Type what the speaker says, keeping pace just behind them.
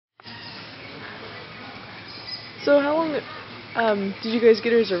So how long did you guys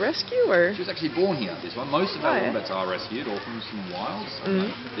get her as a rescue, or? She was actually born here, this one. Most of our yeah. wombats are rescued, all from the wild. So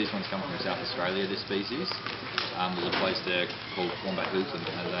these ones come from South Australia, this species. There's a place there called Wombat Hilton,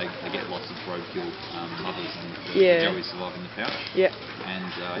 and they get lots of roadkill mothers, and the joeys survive in the pouch. Yeah. And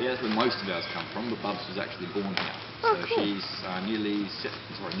that's where most of ours come from, but Bubs was actually born here. Oh, so cool. she's nearly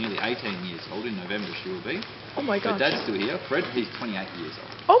 18 years old. In November she will be. Oh my gosh. Her dad's still here. Fred, he's 28 years old.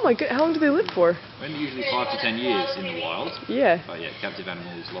 Oh my god, how long do they live for? Usually 5 to 10 years in the wild. Yeah. But yeah, captive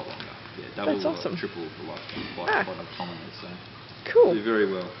animals a lot longer. Yeah, double That's awesome. or triple the life. Quite uncommon, so. Cool. Do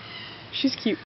very well. She's cute.